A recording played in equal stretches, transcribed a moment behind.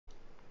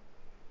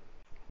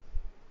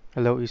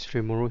Hello, it's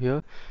Rimuru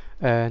here,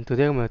 and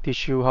today I'm gonna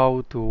teach you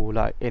how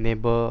to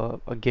enable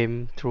a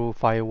game through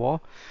firewall.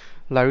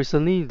 Like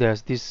recently,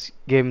 there's this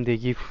game they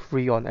give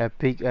free on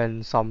Epic,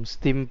 and some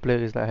Steam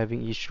players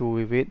having issue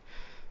with it,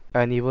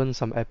 and even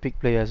some Epic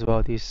play as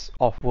well. This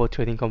off-world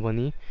trading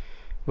company,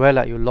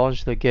 where you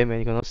launch the game and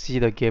you cannot see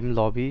the game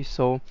lobby.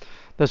 So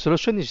the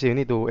solution is you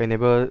need to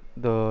enable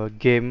the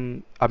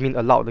game,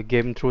 allow the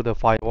game through the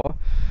firewall.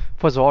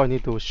 First of all, you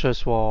need to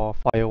search for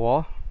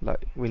firewall,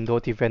 like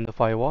Windows Defender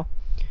firewall,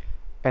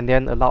 and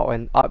then allow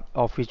an app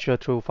or feature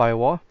through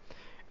firewall,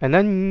 and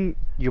then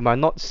you might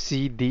not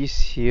see this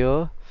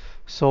here,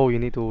 so you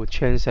need to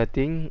change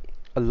setting,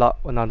 allow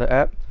another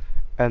app,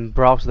 and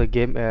browse the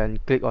game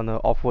and click on the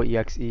offer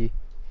exe.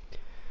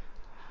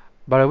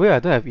 By the way, I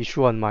don't have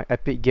issue on my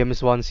Epic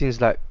Games one, since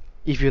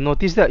if you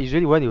notice that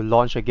usually when you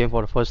launch a game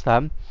for the first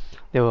time,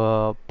 they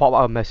will pop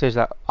up a message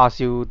that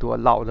asks you to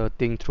allow the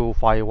thing through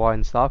firewall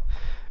and stuff.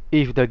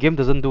 If the game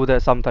doesn't do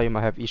that, sometimes you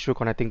might have issue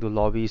connecting to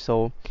lobby.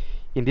 So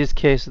in this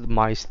case,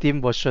 my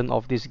Steam version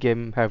of this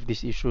game have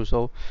this issue,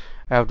 so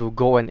I have to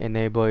go and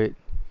enable it.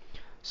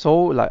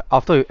 So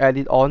after you add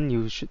it on,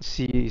 you should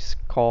see it's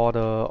called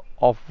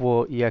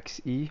Offworld exe,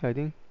 I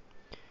think.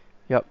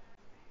 Yep.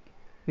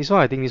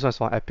 I think this one's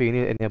from Epic. You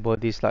need to enable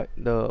this, like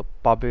the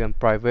public and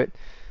private.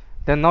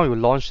 Then now you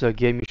launch the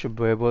game, you should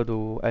be able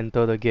to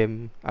enter the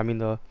game.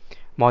 The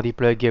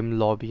multiplayer game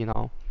lobby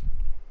now.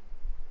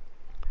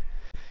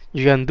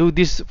 You can do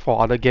this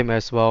for other game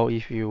as well.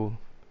 If you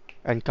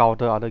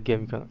encounter other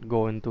game, you can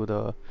go into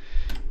the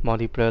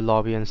multiplayer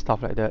lobby and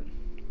stuff like that.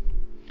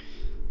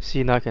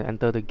 See, now I can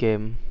enter the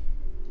game.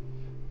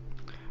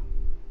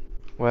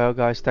 Well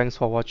guys, thanks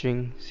for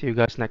watching. See you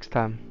guys next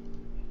time.